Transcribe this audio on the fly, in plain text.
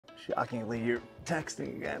Shockingly, you're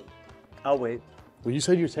texting again. I'll wait. Well, you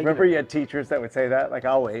said you were taking Remember you had teachers that would say that? Like,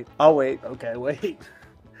 I'll wait. I'll wait. Okay, wait.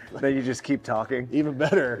 Then you just keep talking. Even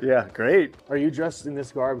better. Yeah, great. Are you dressed in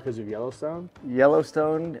this garb because of Yellowstone?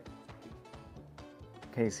 Yellowstone.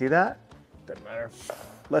 Can you see that? Doesn't matter.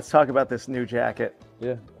 Let's talk about this new jacket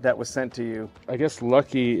Yeah. that was sent to you. I guess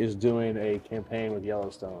Lucky is doing a campaign with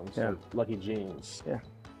Yellowstone. So Yeah. Lucky Jeans. Yeah.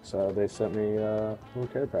 So they sent me a little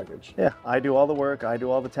care package. Yeah, I do all the work. I do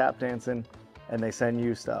all the tap dancing, and they send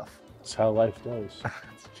you stuff. That's how life goes.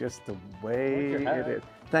 It's just the way Like your hat. it is.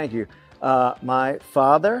 Thank you. My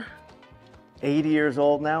father, 80 years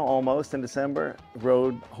old now, almost in December,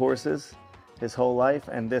 rode horses his whole life,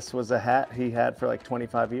 and this was a hat he had for like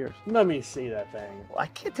 25 years. Let me see that thing. I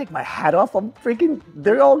can't take my hat off. I'm freaking,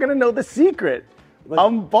 they're all gonna know the secret. Like-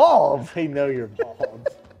 I'm bald. They know you're bald.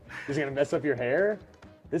 Is it gonna mess up your hair?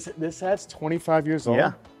 This hat's 25 years old.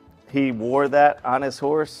 Yeah. He wore that on his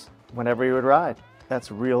horse whenever he would ride. That's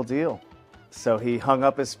real deal. So he hung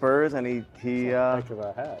up his spurs and he Heck of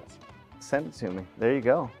a hat. sent it to me. There you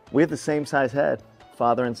go. We have the same size head,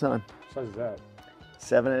 father and son. What size is that?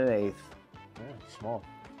 7 1/8. Yeah, small.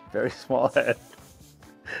 Very small head.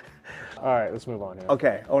 All right, let's move on here.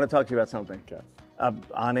 Okay, I want to talk to you about something. Okay. I'm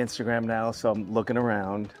on Instagram now, so I'm looking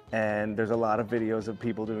around, and there's a lot of videos of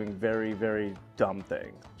people doing very, very dumb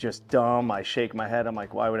things. Just dumb. I shake my head. I'm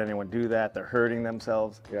like, why would anyone do that? They're hurting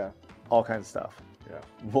themselves. Yeah. All kinds of stuff. Yeah.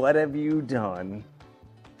 What have you done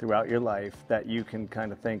throughout your life that you can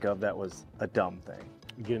kind of think of that was a dumb thing?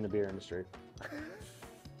 Get in the beer industry.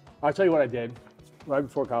 I'll tell you what I did right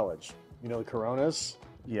before college. You know the Coronas,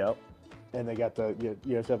 Yep. and they got you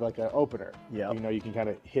have to have like an opener. Yep. You know, you can kind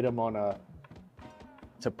of hit them on a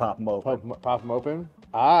To pop them open. pop them open.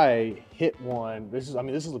 I hit one. This is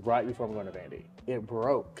right before I'm going to Vandy. It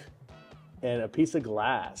broke, and a piece of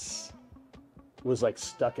glass was like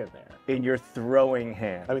stuck in there. In your throwing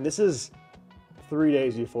hand. I mean, this is 3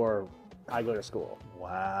 days before I go to school.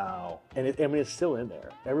 Wow. And it's still in there.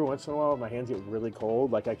 Every once in a while, my hands get really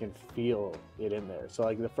cold. Like I can feel it in there. So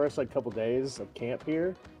like the first like couple days of camp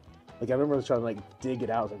here, like I remember trying to like dig it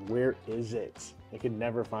out. I was like, where is it? I could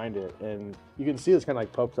never find it. And you can see it's kind of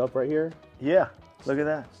like poked up right here. Yeah. Look at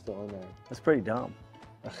that. Still in there. That's pretty dumb.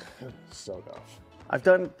 So dumb. I've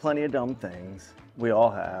done plenty of dumb things. We all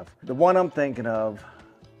have. The one I'm thinking of,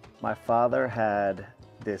 my father had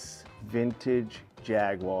this vintage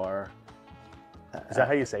Jaguar. Is that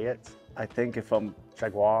how you say it? I think if I'm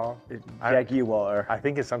Jaguar? Jaguar, I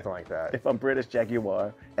think it's something like that. if I'm British,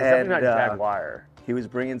 Jaguar. It's definitely not Jaguar. He was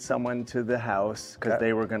bringing someone to the house because Okay.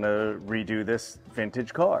 they were going to redo this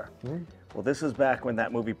vintage car. Well, this was back when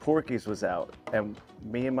that movie Porky's was out. And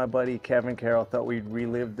me and my buddy Kevin Carroll thought we'd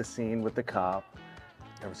relive the scene with the cop.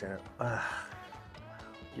 Never seen it.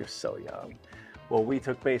 You're so young. Well, we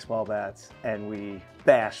took baseball bats and we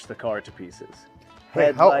bashed the car to pieces.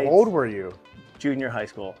 Wait, how old were you? Junior high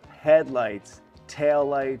school. Headlights,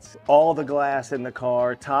 taillights, all the glass in the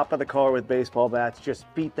car, top of the car with baseball bats, just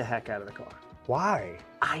beat the heck out of the car. Why?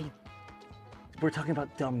 We're talking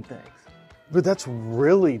about dumb things. But that's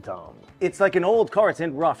really dumb. It's like an old car, it's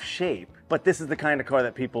in rough shape, but this is the kind of car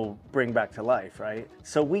that people bring back to life, right?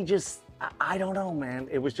 So we just, I don't know, man.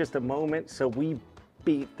 It was just a moment, so we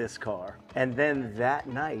beat this car. And then that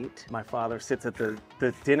night, my father sits at the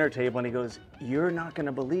dinner table and he goes, "You're not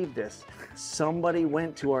gonna believe this. Somebody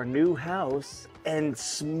went to our new house and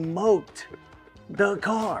smoked the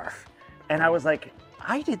car." And I was like,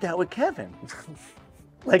 I did that with Kevin.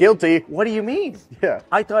 Like, Guilty. What do you mean? Yeah.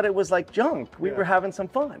 I thought it was like junk. We Yeah. were having some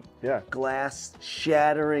fun. Yeah. Glass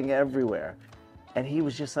shattering everywhere. And he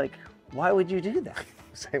was just like, why would you do that?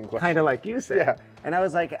 Same question. Kind of like you said. Yeah. And I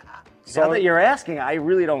was like, So- now that you're asking, I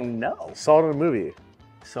really don't know. Saw it in a movie.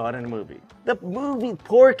 Saw it in a movie. The movie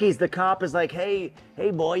Porky's, the cop is like, hey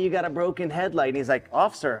boy, you got a broken headlight. And he's like,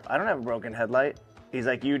 officer, I don't have a broken headlight. He's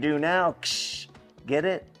like, you do now. Ksh, get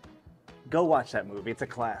it? Go watch that movie. It's a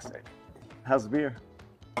classic. How's the beer?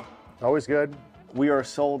 Always good. We are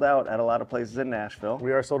sold out at a lot of places in Nashville,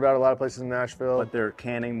 We are sold out a lot of places in Nashville. but they're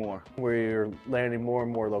canning more. We're landing more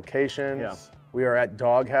and more locations. Yeah. We are at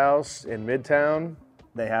Dawg House in Midtown.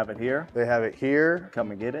 They have it here. They have it here.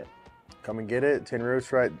 Come and get it. Come and get it. Tin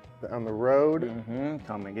Roof's right on the road.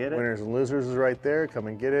 Come and get it. Winners and Losers is right there. Come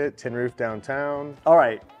and get it. Tin Roof downtown. All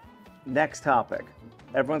right, next topic.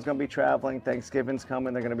 Everyone's going to be traveling. Thanksgiving's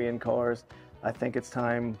coming. They're going to be in cars. I think it's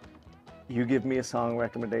time you give me a song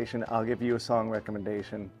recommendation. I'll give you a song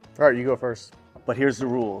recommendation. All right, you go first. But here's the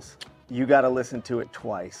rules. You got to listen to it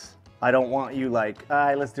twice. I don't want you like,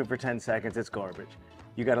 I listened to it for 10 seconds. It's garbage.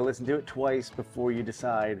 You got to listen to it twice before you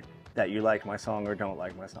decide that you like my song or don't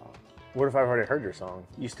like my song. What if I've already heard your song?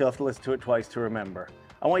 You still have to listen to it twice to remember.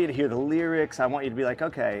 I want you to hear the lyrics. I want you to be like,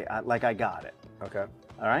 okay, I got it. Okay.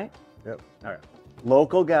 All right? Yep. All right.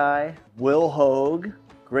 Local guy, Will Hogue,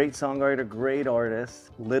 great songwriter, great artist.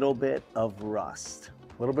 Little Bit of Rust.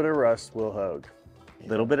 Little Bit of Rust, Will Hogue.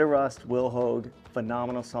 Little Bit of Rust, Will Hogue,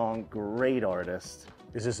 phenomenal song, great artist.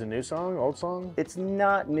 Is this a new song, old song? It's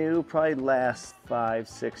not new, probably last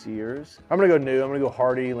 5-6 years. I'm gonna go new. I'm gonna go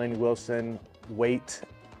Hardy, Lainey Wilson, Wait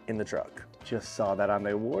in the Truck. Just saw that on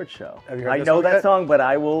the award show. Have you heard I this know song that yet? song, but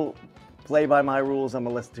I will play by my rules. I'm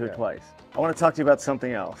gonna listen to it Yeah. twice. I want to talk to you about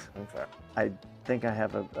something else. Okay. I think I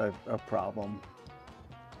have a problem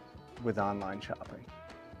with online shopping.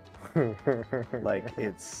 Like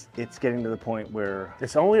it's getting to the point where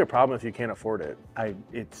It's only a problem if you can't afford it.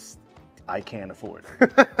 I can't afford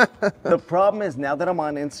it. The problem is now that I'm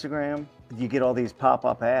on Instagram, you get all these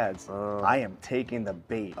pop-up ads. I am taking the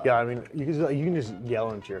bait. Yeah, I mean, you can just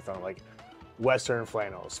yell into your phone like Western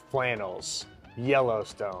flannels,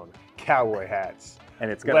 Yellowstone, cowboy hats, And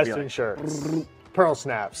it's gonna be Western like, shirts, pearl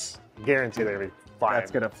snaps. Guaranteed they're gonna be fine.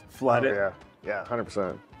 that's gonna flood it. Yeah,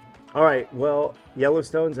 100%. All right, well,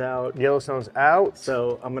 Yellowstone's out. Yellowstone's out.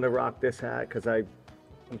 So I'm gonna rock this hat because I'm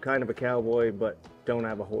kind of a cowboy, but don't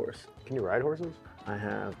have a horse. Can you ride horses? I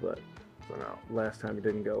have, but I don't know. last time it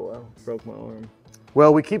didn't go well. Broke my arm.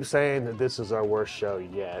 Well, we keep saying that this is our worst show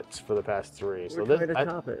yet for the past 3. So We're trying to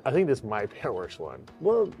top it. I think this might be our worst one.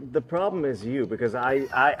 Well, the problem is you because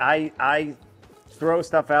I throw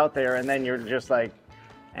stuff out there and then you're just like,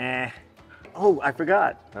 eh. Oh, I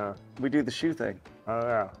forgot. We do the shoe thing. Oh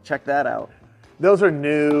yeah. Check that out. Those are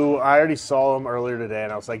new. I already saw them earlier today,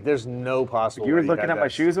 and I was like, "There's no possible." You were way looking got at my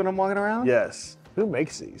that. shoes when I'm walking around? Yes. Who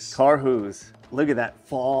makes these? Carhoos. Look at that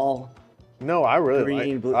fall. No, I really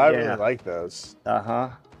Green, like. blue- I yeah. really like those. Uh-huh.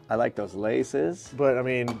 I like those laces. But I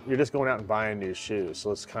mean, you're just going out and buying new shoes,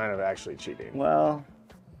 so it's kind of actually cheating. Well,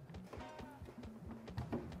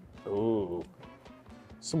 Ooh.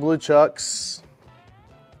 Some blue chucks.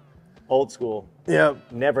 old school. Yeah.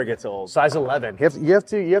 Never gets old. Size 11. You have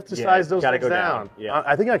to Yeah, size those gotta things go down. down. Yeah.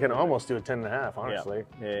 I think I can almost do a 10 and a half, honestly.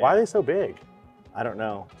 Yeah. Why are they so big? I don't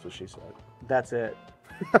know. That's what she said. That's it.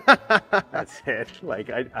 That's it. Like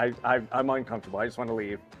I'm uncomfortable. I just want to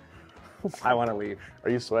leave. I want to leave. Are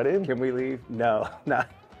you sweating? Can we leave? No, not.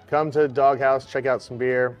 Come to Dawg House, check out some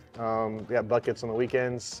beer. We got buckets on the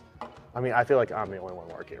weekends. I mean, I feel like I'm the only one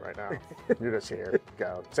working right now. You're just here.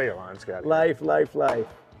 Go. Say your lines, Scott. Life.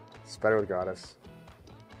 It's better with Gratis.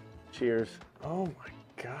 Cheers. Oh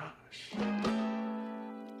my gosh.